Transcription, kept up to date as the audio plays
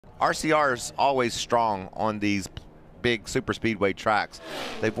RCR is always strong on these big super speedway tracks.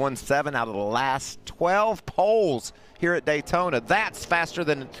 They've won 7 out of the last 12 poles here at Daytona. That's faster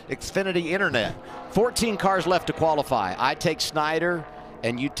than Xfinity Internet. 14 cars left to qualify. I take Snyder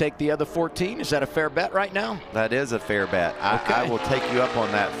and you take the other 14. Is that a fair bet right now? That is a fair bet. Okay. I will take you up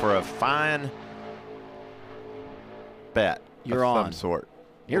on that for a fine bet. You're of on. some sort.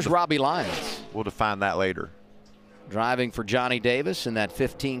 Here's Robby Lyons. We'll define that later. Driving for Johnny Davis in that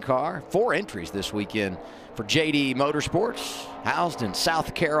 15 car. 4 entries this weekend for JD Motorsports, housed in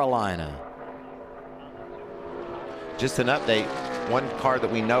South Carolina. Just an update. One car that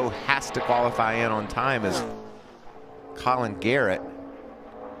we know has to qualify in on time is Colin Garrett.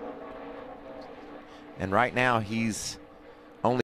 And right now he's